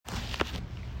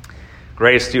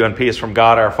Grace to you and peace from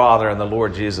God our Father and the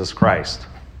Lord Jesus Christ.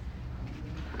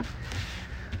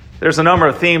 There's a number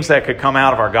of themes that could come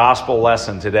out of our gospel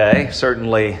lesson today.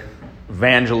 Certainly,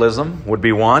 evangelism would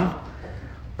be one.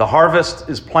 The harvest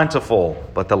is plentiful,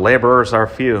 but the laborers are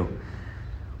few.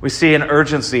 We see an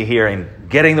urgency here in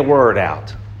getting the word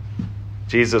out.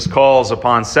 Jesus calls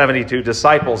upon 72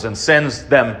 disciples and sends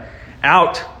them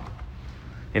out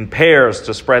in pairs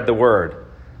to spread the word.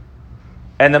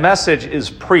 And the message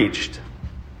is preached.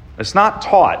 It's not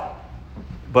taught,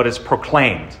 but it's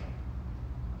proclaimed.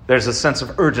 There's a sense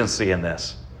of urgency in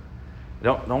this.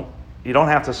 You don't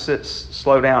have to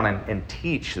slow down and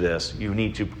teach this. You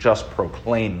need to just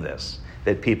proclaim this,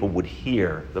 that people would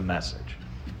hear the message.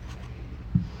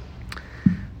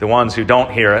 The ones who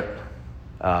don't hear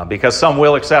it, because some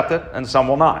will accept it and some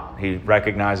will not. He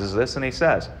recognizes this and he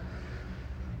says,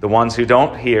 the ones who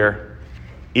don't hear,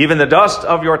 even the dust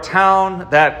of your town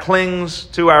that clings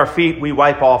to our feet, we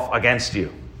wipe off against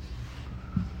you.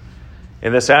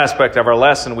 In this aspect of our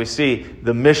lesson, we see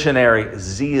the missionary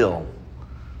zeal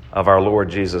of our Lord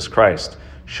Jesus Christ.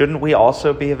 Shouldn't we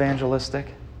also be evangelistic?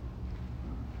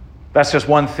 That's just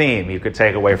one theme you could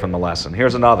take away from the lesson.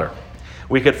 Here's another.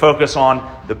 We could focus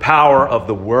on the power of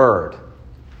the Word.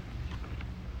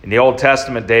 In the Old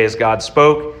Testament days, God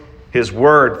spoke His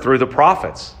Word through the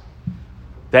prophets.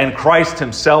 Then Christ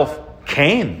Himself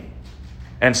came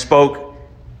and spoke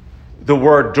the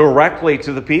Word directly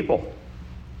to the people.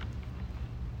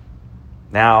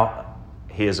 Now,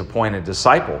 He has appointed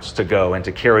disciples to go and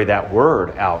to carry that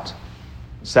Word out.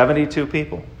 72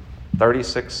 people,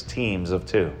 36 teams of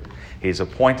 2. He's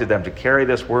appointed them to carry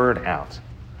this Word out.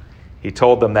 He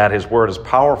told them that His Word is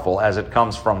powerful as it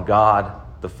comes from God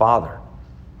the Father.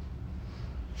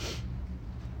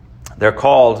 They're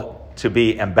called to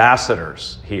be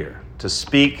ambassadors here, to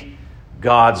speak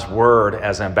God's Word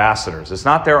as ambassadors. It's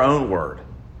not their own word,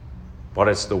 but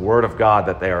it's the Word of God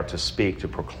that they are to speak, to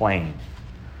proclaim.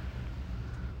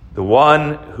 The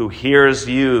one who hears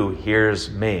you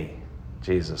hears me,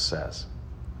 Jesus says.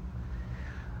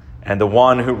 And the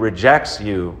one who rejects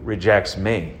you rejects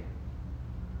me.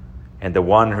 And the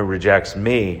one who rejects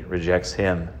me rejects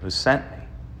him who sent me.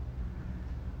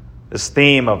 This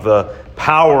theme of the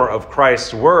power of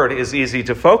Christ's word is easy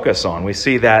to focus on. We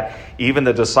see that even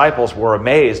the disciples were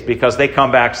amazed because they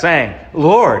come back saying,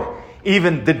 Lord,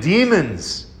 even the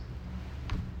demons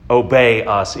obey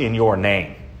us in your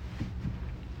name.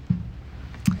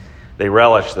 They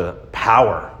relish the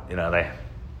power.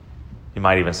 You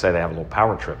might even say they have a little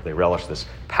power trip. They relish this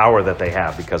power that they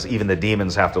have because even the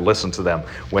demons have to listen to them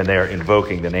when they're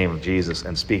invoking the name of Jesus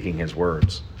and speaking His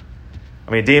words.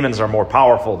 I mean, demons are more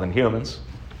powerful than humans.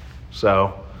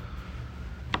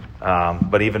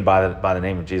 But even by the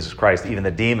name of Jesus Christ, even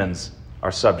the demons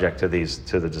are subject to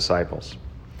the disciples.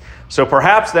 So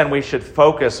perhaps then we should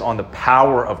focus on the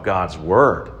power of God's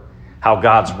word, how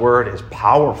God's word is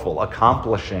powerful,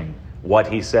 accomplishing what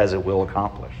He says it will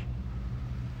accomplish.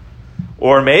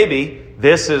 Or maybe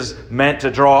this is meant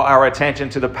to draw our attention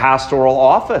to the pastoral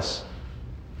office.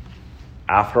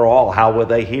 After all, how will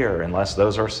they hear unless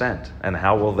those are sent? And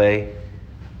how will they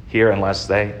hear unless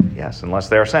they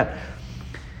are sent?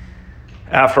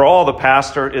 After all, the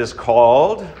pastor is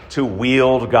called to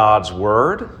wield God's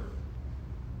word.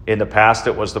 In the past,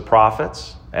 it was the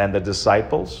prophets and the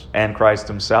disciples and Christ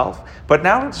Himself. But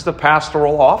now it's the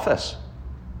pastoral office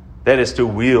that is to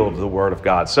wield the word of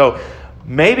God. So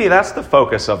maybe that's the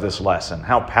focus of this lesson,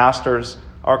 how pastors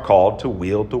are called to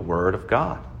wield the word of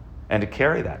God and to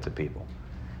carry that to people.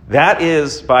 That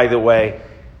is, by the way,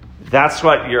 that's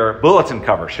what your bulletin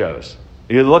cover shows.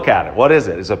 You look at it. What is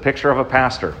it? It's a picture of a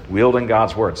pastor wielding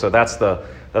God's word. So that's the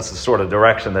sort of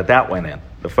direction that went in,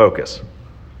 the focus.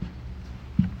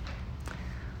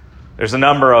 There's a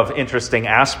number of interesting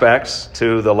aspects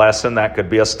to the lesson that could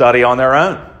be a study on their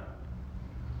own.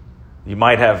 You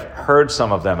might have heard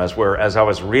some of them as I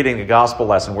was reading the gospel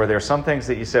lesson, where there are some things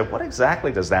that you said, what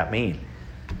exactly does that mean?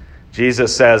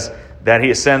 Jesus says that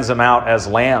He sends them out as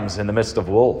lambs in the midst of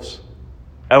wolves.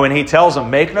 Oh, and He tells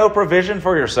them, make no provision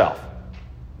for yourself.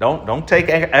 Don't take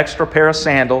an extra pair of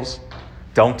sandals.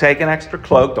 Don't take an extra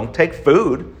cloak. Don't take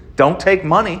food. Don't take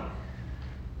money.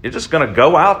 You're just going to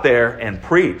go out there and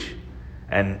preach.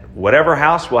 And whatever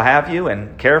house will have you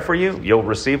and care for you, you'll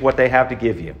receive what they have to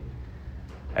give you.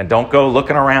 And don't go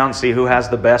looking around and see who has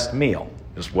the best meal.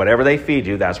 Just whatever they feed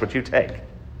you, that's what you take.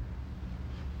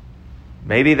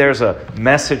 Maybe there's a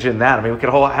message in that. I mean, we could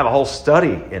have a whole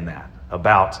study in that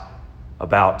about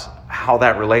how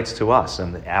that relates to us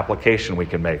and the application we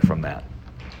can make from that.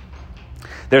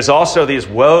 There's also these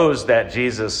woes that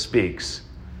Jesus speaks.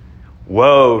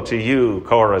 Woe to you,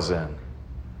 Chorazin.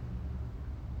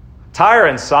 Tyre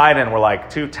and Sidon were like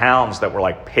two towns that were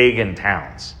like pagan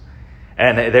towns.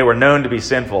 And they were known to be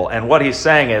sinful. And what he's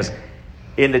saying is,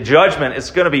 in the judgment,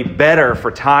 it's going to be better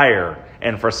for Tyre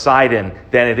and for Sidon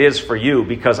than it is for you,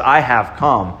 because I have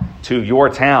come to your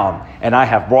town and I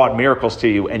have brought miracles to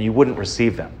you and you wouldn't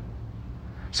receive them.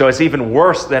 So it's even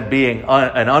worse than being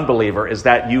an unbeliever, is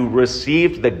that you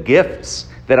received the gifts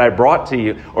that I brought to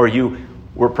you, or you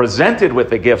were presented with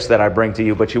the gifts that I bring to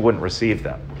you, but you wouldn't receive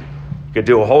them. You could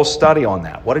do a whole study on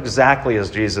that. What exactly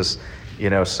is Jesus,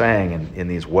 saying in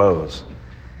these woes?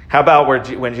 How about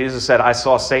when Jesus said, I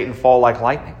saw Satan fall like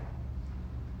lightning?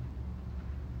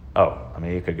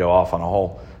 You could go off on a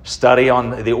whole study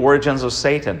on the origins of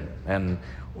Satan and,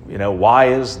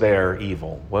 why is there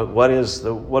evil? What is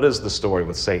the story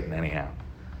with Satan anyhow?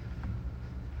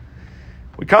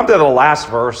 We come to the last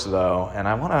verse, though, and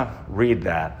I want to read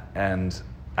that, and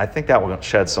I think that will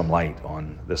shed some light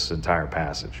on this entire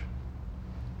passage.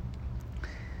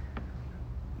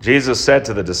 Jesus said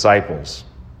to the disciples,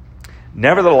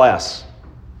 nevertheless,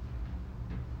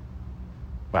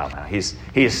 he's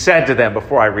said to them,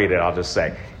 before I read it, I'll just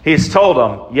say, he's told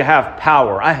them, you have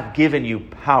power. I have given you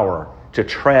power to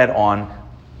tread on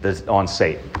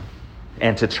Satan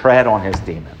and to tread on his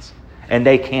demons. And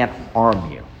they can't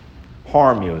harm you.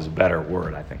 Harm you is a better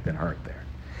word, I think, than hurt there.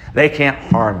 They can't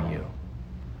harm you.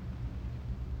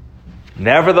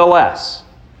 Nevertheless,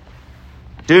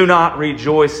 do not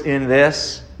rejoice in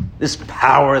this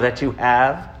power that you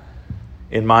have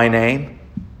in my name,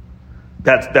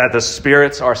 that the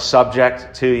spirits are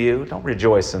subject to you. Don't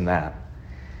rejoice in that,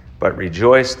 but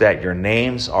rejoice that your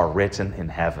names are written in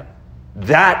heaven.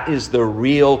 That is the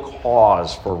real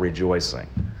cause for rejoicing.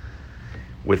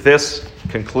 With this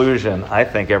conclusion, I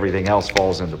think everything else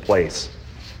falls into place.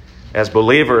 As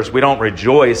believers, we don't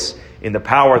rejoice in the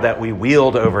power that we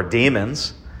wield over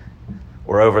demons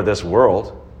or over this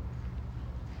world.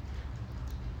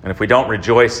 And if we don't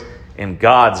rejoice in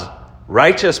God's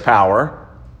righteous power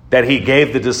that he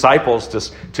gave the disciples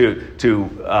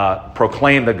to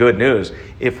proclaim the good news,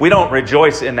 if we don't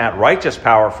rejoice in that righteous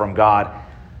power from God,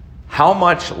 how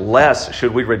much less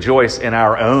should we rejoice in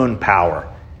our own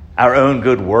power, our own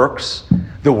good works,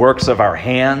 the works of our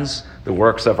hands, the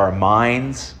works of our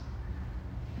minds?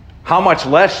 How much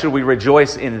less should we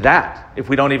rejoice in that if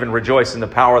we don't even rejoice in the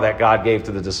power that God gave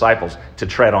to the disciples to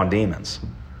tread on demons?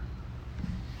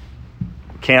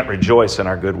 We can't rejoice in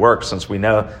our good works, since we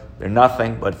know they're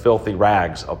nothing but filthy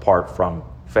rags apart from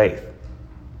faith.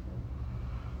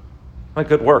 My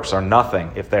good works are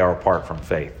nothing if they are apart from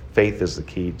faith. Faith is the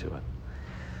key to it.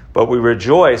 But we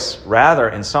rejoice rather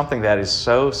in something that is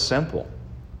so simple,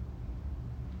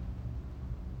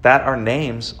 that our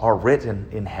names are written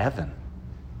in heaven.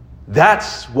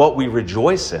 That's what we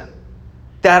rejoice in,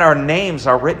 that our names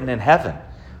are written in heaven.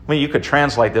 You could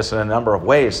translate this in a number of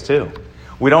ways too.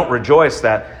 We don't rejoice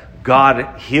that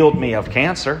God healed me of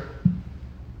cancer.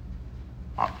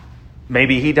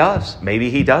 Maybe he does, maybe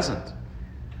he doesn't.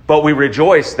 But we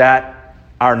rejoice that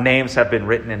our names have been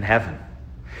written in heaven.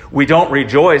 We don't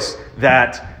rejoice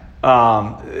that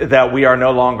we are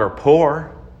no longer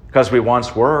poor, because we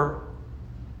once were.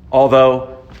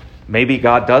 Although maybe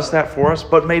God does that for us,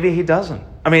 but maybe he doesn't.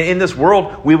 In this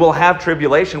world, we will have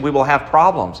tribulation, we will have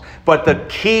problems. But the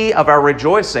key of our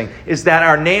rejoicing is that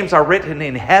our names are written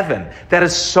in heaven. That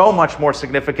is so much more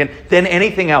significant than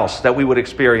anything else that we would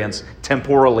experience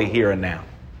temporally here and now.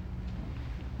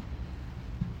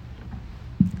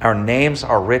 Our names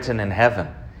are written in heaven.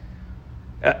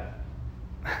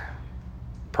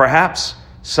 Perhaps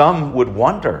some would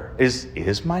wonder,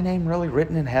 is my name really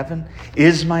written in heaven?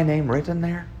 Is my name written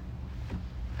there?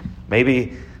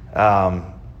 Maybe,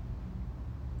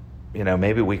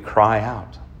 maybe we cry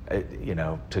out,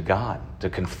 to God to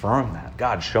confirm that.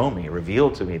 God, show me,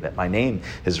 reveal to me that my name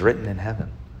is written in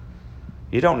heaven.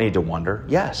 You don't need to wonder.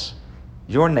 Yes,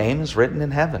 your name is written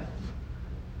in heaven.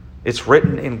 It's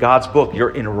written in God's book.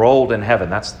 You're enrolled in heaven.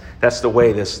 That's the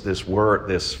way this word,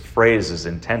 this phrase is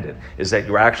intended, is that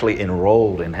you're actually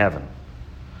enrolled in heaven.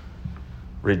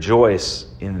 Rejoice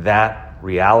in that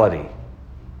reality.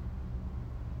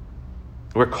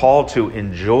 We're called to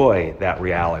enjoy that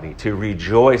reality, to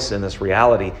rejoice in this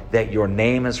reality that your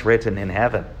name is written in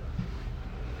heaven.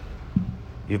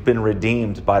 You've been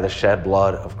redeemed by the shed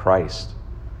blood of Christ.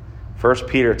 1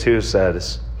 Peter 2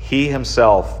 says, he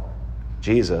himself,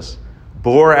 Jesus,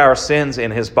 bore our sins in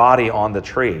his body on the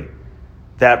tree,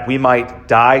 that we might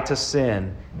die to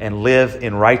sin and live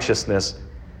in righteousness.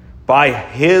 By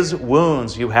his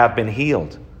wounds you have been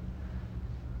healed.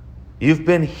 You've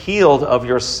been healed of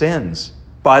your sins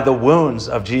by the wounds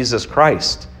of Jesus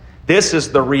Christ. This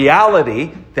is the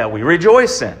reality that we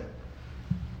rejoice in.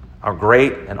 our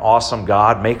great and awesome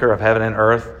God, maker of heaven and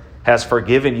earth, has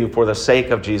forgiven you for the sake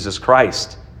of Jesus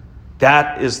Christ.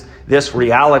 This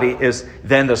reality is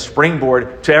then the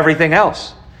springboard to everything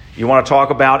else. You want to talk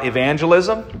about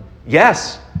evangelism?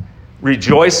 Yes.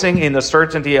 Rejoicing in the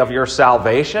certainty of your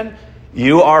salvation,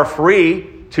 you are free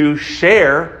to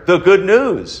share the good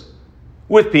news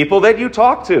with people that you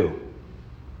talk to.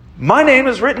 My name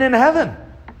is written in heaven.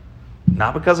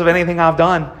 Not because of anything I've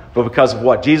done, but because of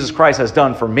what Jesus Christ has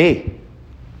done for me.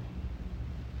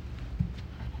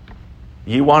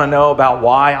 You want to know about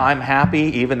why I'm happy,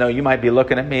 even though you might be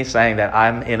looking at me saying that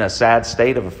I'm in a sad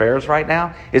state of affairs right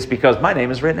now? It's because my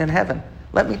name is written in heaven.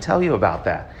 Let me tell you about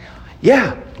that.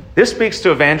 Yeah, this speaks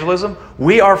to evangelism.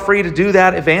 We are free to do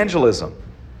that evangelism.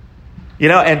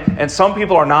 And some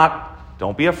people are not,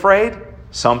 don't be afraid.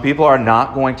 Some people are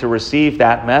not going to receive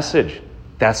that message.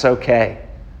 That's okay.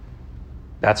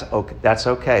 That's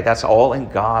okay. That's all in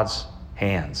God's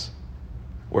hands.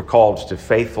 We're called to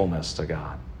faithfulness to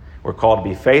God. We're called to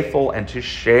be faithful and to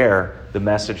share the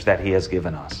message that He has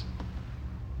given us.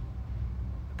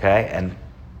 Okay? And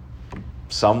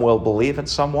some will believe and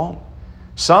some won't.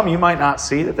 Some you might not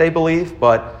see that they believe,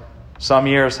 but some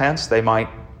years hence they might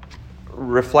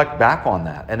reflect back on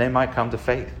that and they might come to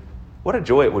faith. What a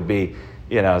joy it would be,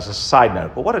 as a side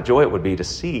note, but what a joy it would be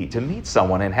to meet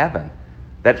someone in heaven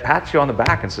that pats you on the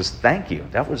back and says, thank you.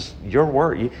 That was your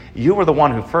word. You were the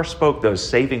one who first spoke those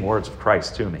saving words of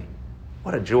Christ to me.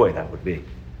 What a joy that would be.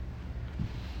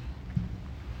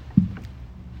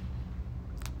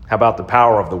 How about the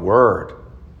power of the Word?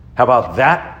 How about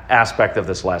that aspect of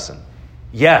this lesson?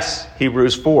 Yes,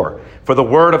 Hebrews 4. For the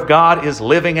Word of God is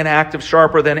living and active,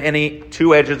 sharper than any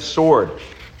two-edged sword,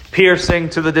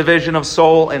 piercing to the division of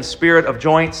soul and spirit, of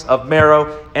joints, of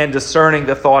marrow, and discerning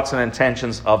the thoughts and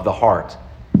intentions of the heart.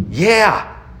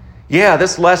 Yeah,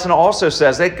 this lesson also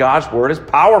says that God's Word is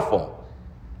powerful.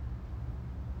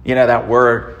 That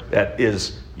word that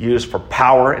is used for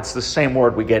power, it's the same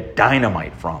word we get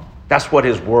dynamite from. That's what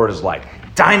His Word is like.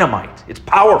 Dynamite. It's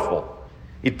powerful.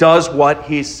 It does what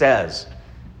He says.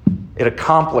 It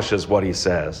accomplishes what He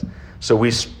says. So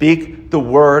we speak the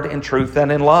Word in truth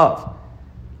and in love.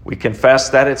 We confess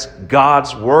that it's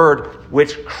God's Word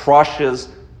which crushes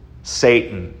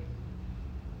Satan.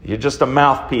 You're just a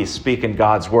mouthpiece speaking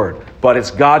God's Word. But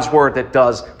it's God's Word that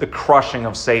does the crushing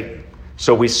of Satan.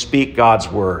 So we speak God's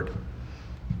Word.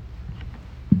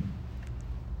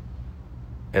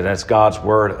 And it's God's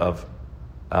Word of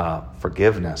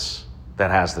forgiveness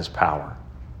that has this power.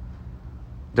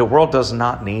 The world does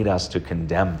not need us to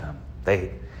condemn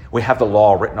them. We have the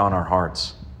law written on our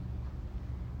hearts.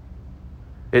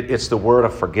 It's the word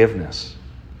of forgiveness.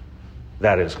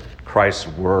 That is Christ's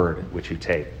word which you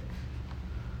take.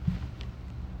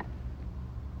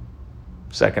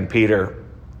 2 Peter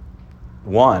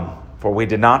 1, for we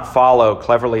did not follow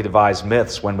cleverly devised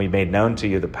myths when we made known to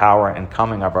you the power and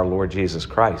coming of our Lord Jesus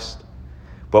Christ,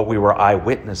 but we were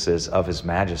eyewitnesses of His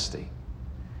majesty.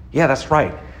 Yeah, that's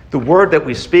right. The word that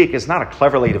we speak is not a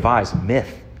cleverly devised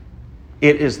myth.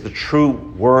 It is the true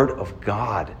word of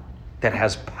God that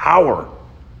has power.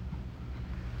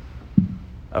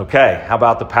 Okay, how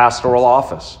about the pastoral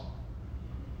office?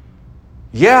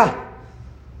 Yeah.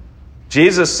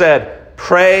 Jesus said,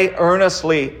 pray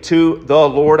earnestly to the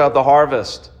Lord of the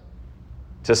harvest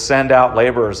to send out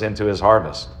laborers into His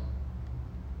harvest.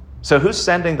 So who's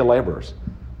sending the laborers?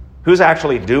 Who's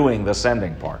actually doing the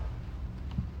sending part?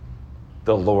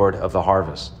 The Lord of the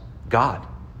harvest. God.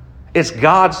 It's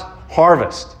God's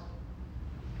harvest.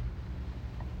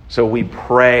 So we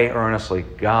pray earnestly,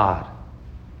 God,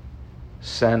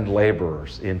 send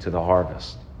laborers into the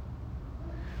harvest.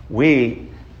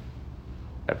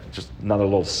 Just another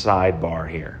little sidebar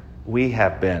here. We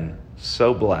have been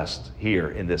so blessed here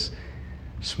in this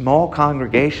small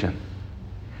congregation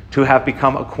to have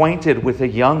become acquainted with a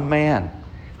young man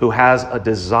who has a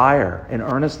desire, an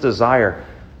earnest desire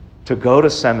to go to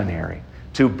seminary,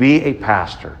 to be a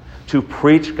pastor, to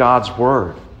preach God's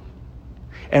word.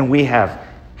 And we have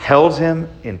held him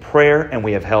in prayer, and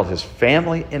we have held his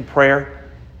family in prayer.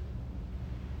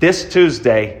 This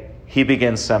Tuesday, he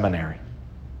begins seminary.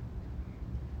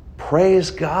 Praise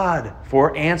God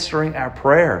for answering our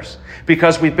prayers,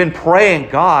 because we've been praying,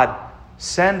 God,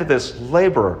 send this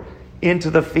laborer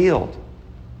into the field.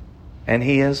 And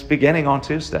he is beginning on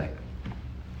Tuesday.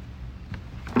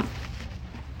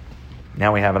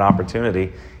 Now we have an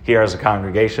opportunity here as a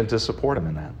congregation to support him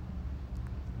in that.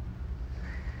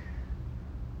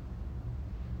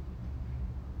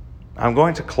 I'm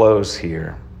going to close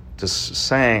here just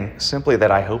saying simply that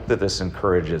I hope that this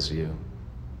encourages you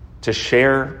to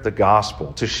share the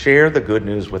gospel, to share the good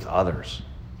news with others.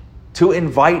 to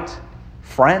invite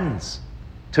friends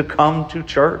to come to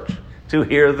church, to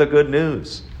hear the good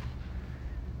news.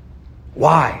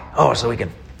 Why? Oh, so we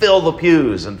can fill the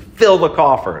pews and fill the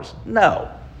coffers.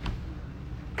 No.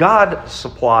 God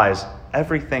supplies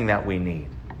everything that we need.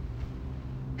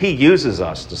 He uses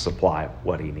us to supply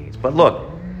what he needs. But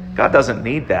look, God doesn't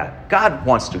need that. God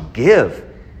wants to give.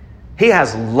 He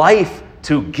has life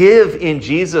to give in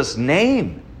Jesus'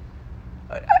 name.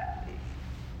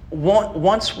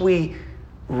 Once we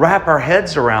wrap our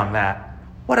heads around that,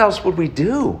 what else would we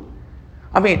do?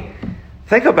 I mean,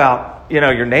 think about,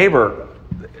 your neighbor.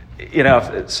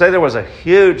 Say there was a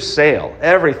huge sale.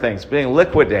 Everything's being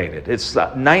liquidated. It's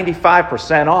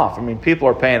 95% off. I mean, people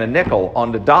are paying a nickel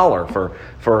on the dollar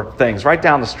for things right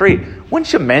down the street.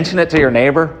 Wouldn't you mention it to your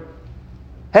neighbor?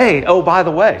 Hey, oh, by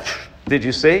the way, did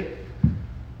you see?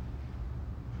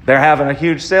 They're having a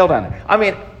huge sale down there. I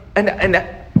mean, and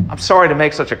I'm sorry to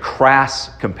make such a crass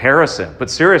comparison, but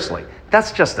seriously,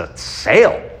 that's just a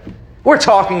sale. We're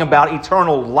talking about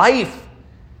eternal life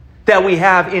that we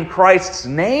have in Christ's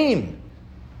name.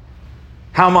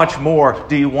 How much more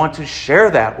do you want to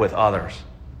share that with others?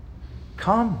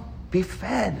 Come, be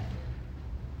fed.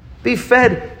 Be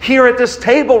fed here at this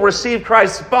table. Receive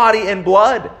Christ's body and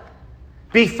blood.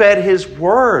 Be fed his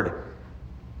word.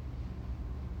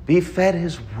 Be fed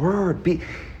his word.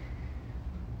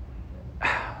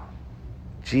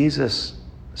 Jesus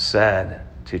said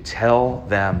to tell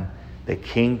them the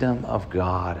kingdom of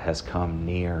God has come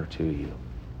near to you.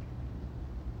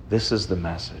 This is the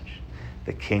message.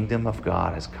 The kingdom of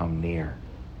God has come near.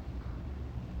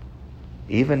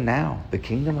 Even now, the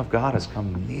kingdom of God has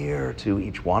come near to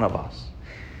each one of us.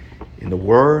 In the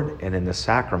word and in the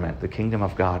sacrament, the kingdom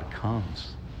of God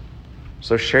comes.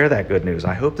 So share that good news.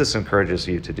 I hope this encourages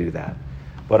you to do that.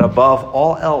 But above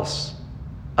all else,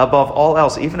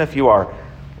 even if you are,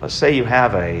 let's say you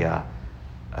have a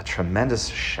tremendous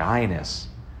shyness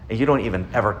and you don't even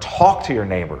ever talk to your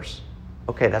neighbors.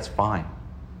 Okay, that's fine.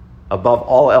 Above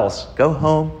all else, go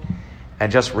home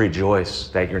and just rejoice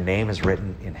that your name is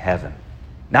written in heaven.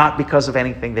 Not because of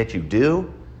anything that you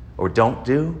do or don't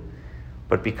do,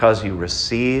 but because you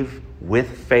receive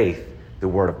with faith the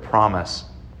word of promise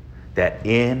that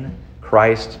in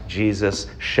Christ Jesus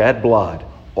shed blood,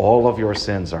 all of your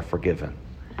sins are forgiven.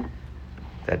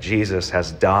 That Jesus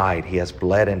has died, he has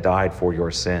bled and died for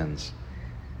your sins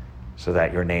so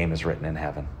that your name is written in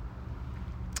heaven.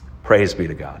 Praise be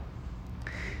to God.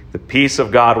 The peace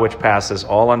of God which passes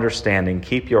all understanding,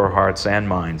 keep your hearts and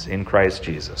minds in Christ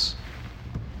Jesus.